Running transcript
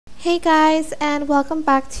Hey guys, and welcome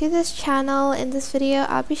back to this channel. In this video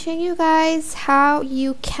I'll be showing you guys how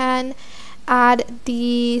you can add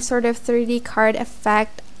the sort of 3D card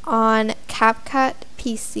effect on CapCut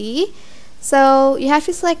PC. So you have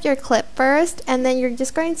to select your clip first, and then you're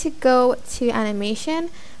just going to go to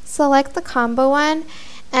animation, select the combo one,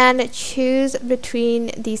 and choose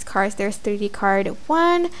between these cards. There's 3D card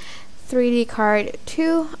 1, 3D card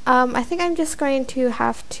 2. I think I'm just going to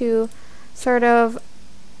have to sort of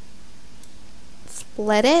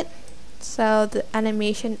split it so the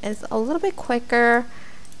animation is a little bit quicker.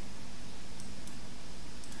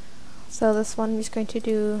 So this one, I'm just going to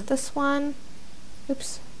do this one,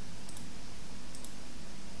 oops,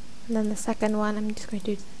 and then the second one I'm just going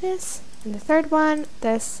to do this, and the third one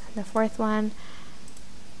this, and the fourth one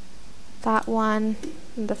that one,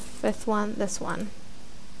 and the fifth one this one.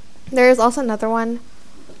 There's also another one,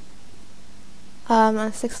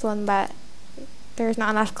 a sixth one, but there's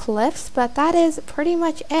not enough clips, but that is pretty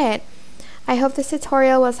much it. I hope this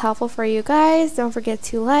tutorial was helpful for you guys. Don't forget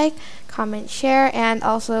to like, comment, share, and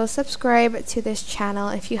also subscribe to this channel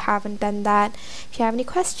if you haven't done that. If you have any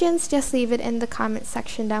questions, just leave it in the comment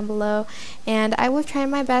section down below, and I will try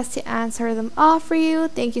my best to answer them all for you.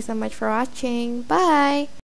 Thank you so much for watching. Bye!